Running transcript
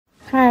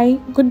Hi,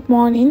 good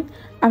morning.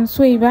 I'm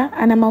Suiba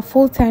and I'm a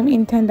full-time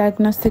intern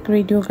diagnostic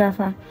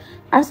radiographer.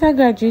 After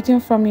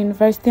graduating from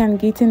university and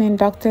getting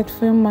inducted a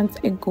few months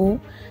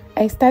ago,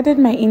 I started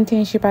my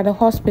internship at a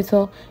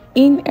hospital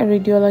in a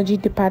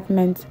radiology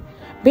department.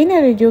 Being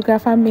a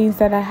radiographer means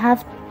that I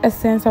have a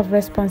sense of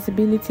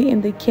responsibility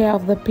in the care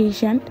of the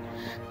patient.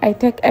 I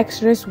take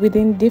x-rays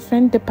within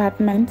different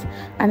departments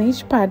and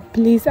each part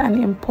plays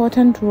an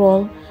important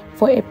role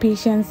for a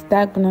patient's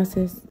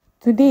diagnosis.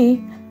 Today,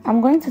 I'm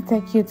going to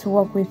take you to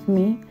work with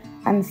me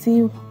and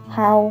see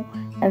how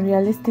a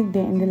realistic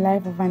day in the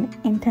life of an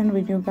intern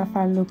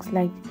radiographer looks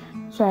like.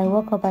 So I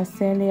woke up as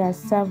early as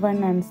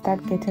 7 and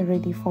start getting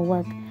ready for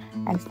work.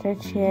 I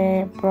stretch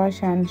hair,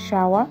 brush and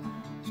shower.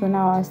 So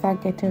now I'll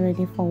start getting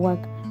ready for work.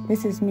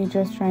 This is me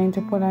just trying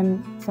to put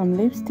on some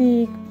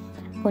lipstick,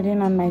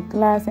 putting on my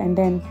glass and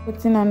then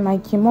putting on my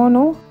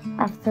kimono.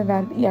 After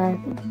that,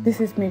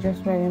 this is me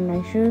just wearing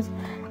my shoes.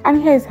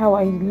 And here's how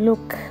I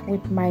look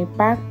with my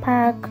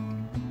backpack.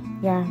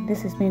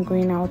 This is me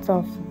going out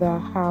of the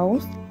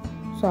house.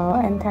 So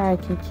I'll enter a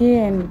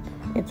keke and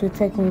it will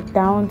take me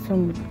down to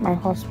my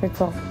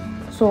hospital.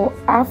 So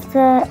after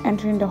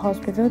entering the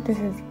hospital, this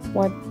is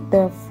what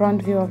the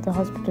front view of the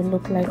hospital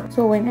look like.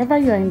 So whenever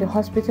you're in the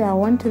hospital, I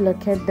want to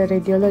locate the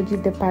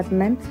radiology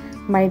department.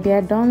 My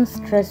dear, don't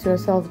stress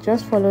yourself,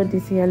 just follow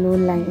this yellow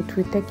line. It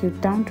will take you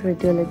down to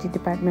radiology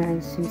department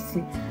as you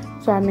see.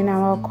 So I'm in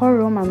our call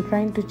room. I'm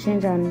trying to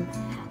change and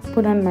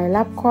put on my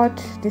lab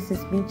coat. This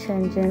is me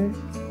changing.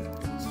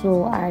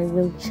 So I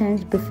will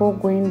change before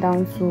going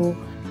down to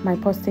my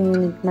posting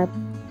unit.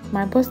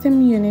 My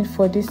posting unit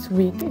for this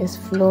week is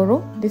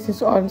fluoro. This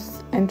is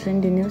us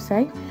entering the new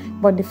site,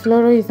 but the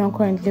fluoro is not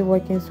currently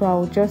working, so I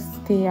will just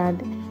stay at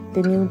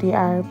the new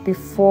DR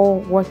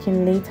before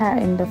working later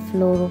in the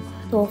fluoro.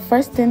 So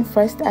first thing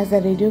first, as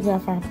a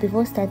radiographer,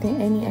 before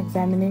starting any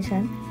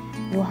examination,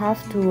 you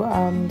have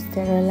to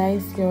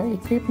sterilize your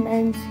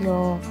equipment,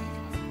 your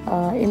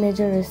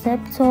imaging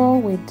receptor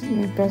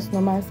with just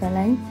normal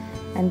saline,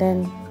 and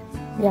then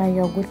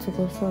you're good to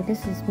go. So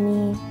this is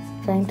me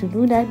trying to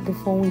do that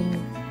before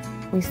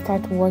we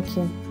start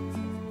working.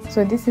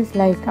 So this is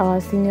like our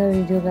senior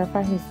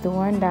radiographer. He's the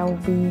one that will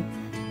be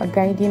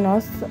guiding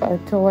us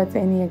towards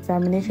any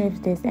examination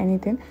if there's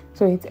anything.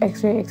 So it's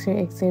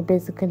x-ray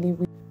basically.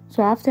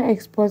 So after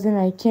exposing,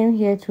 I came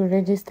here to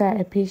register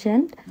a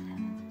patient.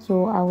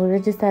 So I will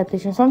register a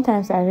patient.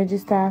 Sometimes I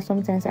register,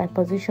 sometimes I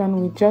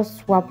position. We just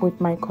swap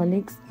with my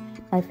colleagues,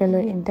 my fellow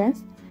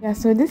interns.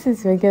 So this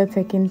is your girl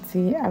taking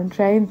tea. I'm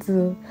trying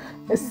to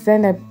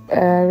send a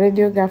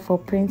radiograph for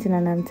printing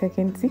and I'm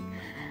taking tea.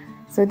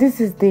 So this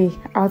is the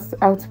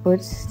output.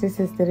 This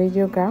is the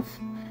radiograph.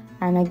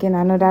 And again,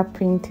 another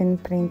printing.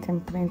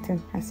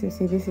 As you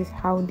see, this is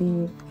how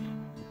the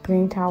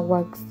printer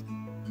works.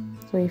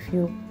 So if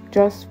you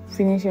just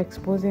finish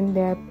exposing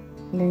there,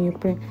 then you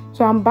print.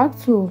 So I'm back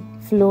to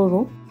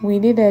fluoro. We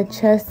did a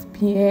chest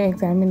PA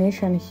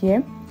examination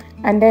here.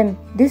 And then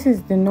this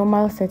is the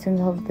normal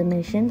settings of the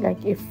machine,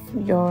 like if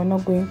you're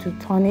not going to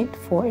turn it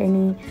for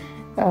any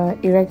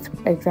erect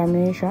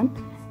examination.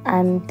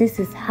 And this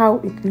is how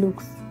it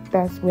looks.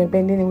 That's we're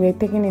bending it, we're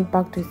taking it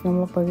back to its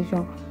normal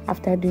position.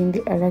 After doing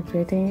the erect,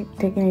 we're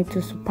taking it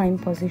to supine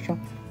position.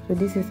 So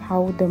this is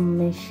how the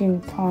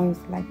machine turns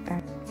like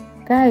that.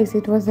 Guys,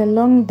 it was a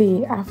long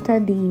day. After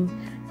the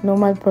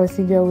normal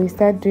procedure, we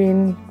start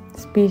doing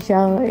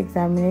special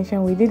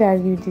examination. We did our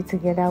UD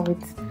together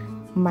with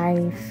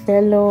my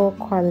fellow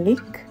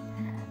colleague.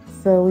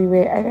 So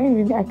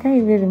I can't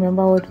even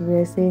remember what we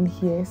were saying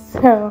here.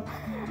 So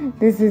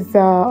this is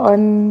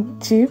on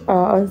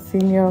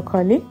senior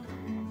colleague.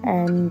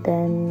 And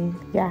then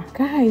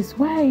guys,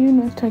 why are you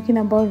not talking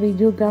about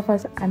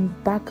radiographers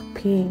and back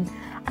pain?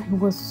 I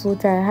was so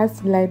tired. I had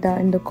to lie down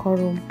in the call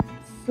room.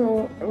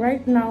 So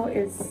right now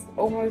it's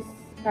almost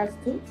past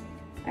 2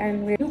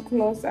 and we do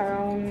close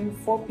around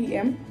 4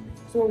 p.m.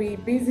 So we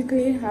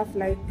basically have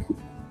like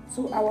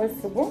 2 hours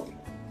to go.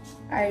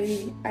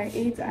 I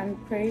ate and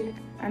prayed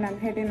and I'm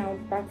heading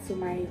out back to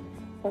my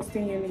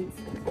posting unit.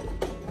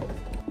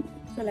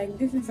 So like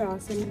this is our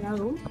seminar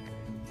room.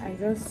 I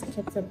just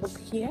kept a book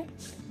here.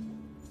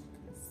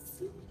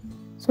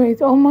 So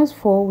it's almost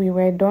 4. We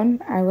were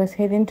done. I was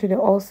heading to the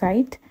all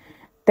site.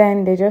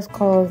 Then they just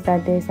called us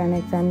that there's an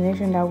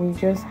examination that we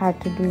just had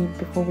to do it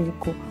before we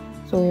go.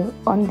 So we're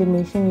on the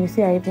machine. You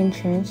see I even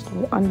changed.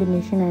 We're on the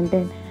machine and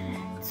then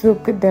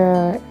took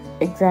the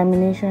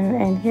examination,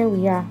 and here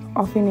we are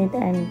offing it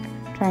and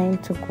trying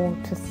to go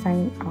to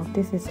sign out.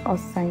 This is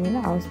us signing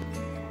out,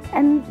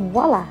 and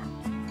voila,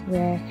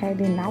 we're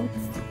heading out.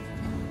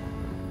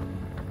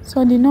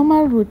 So the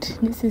normal route,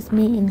 this is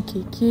me in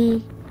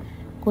Keke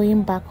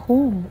going back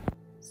home.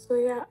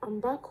 So I'm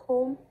back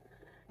home.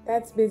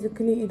 That's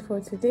basically it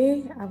for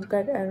today. I've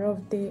got a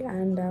rough day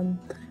and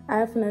I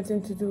have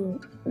nothing to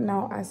do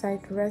now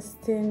aside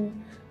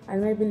resting,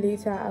 and maybe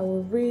later I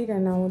will read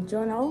and I will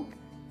journal.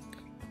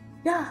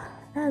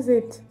 That's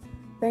it.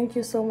 Thank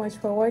you so much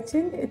for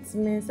watching. It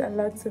means a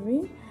lot to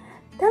me.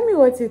 Tell me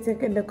what you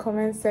think in the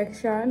comment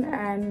section,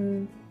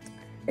 and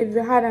If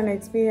you had an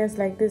experience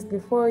like this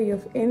before, you're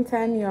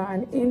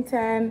an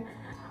intern,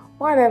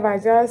 whatever,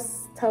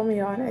 just tell me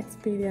your own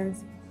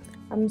experience.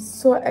 I'm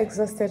so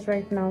exhausted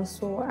right now,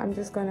 so I'm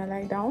just gonna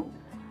lie down.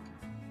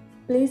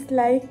 Please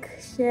like,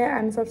 share,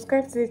 and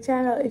subscribe to the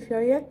channel if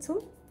you're yet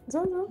to.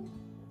 Zozo.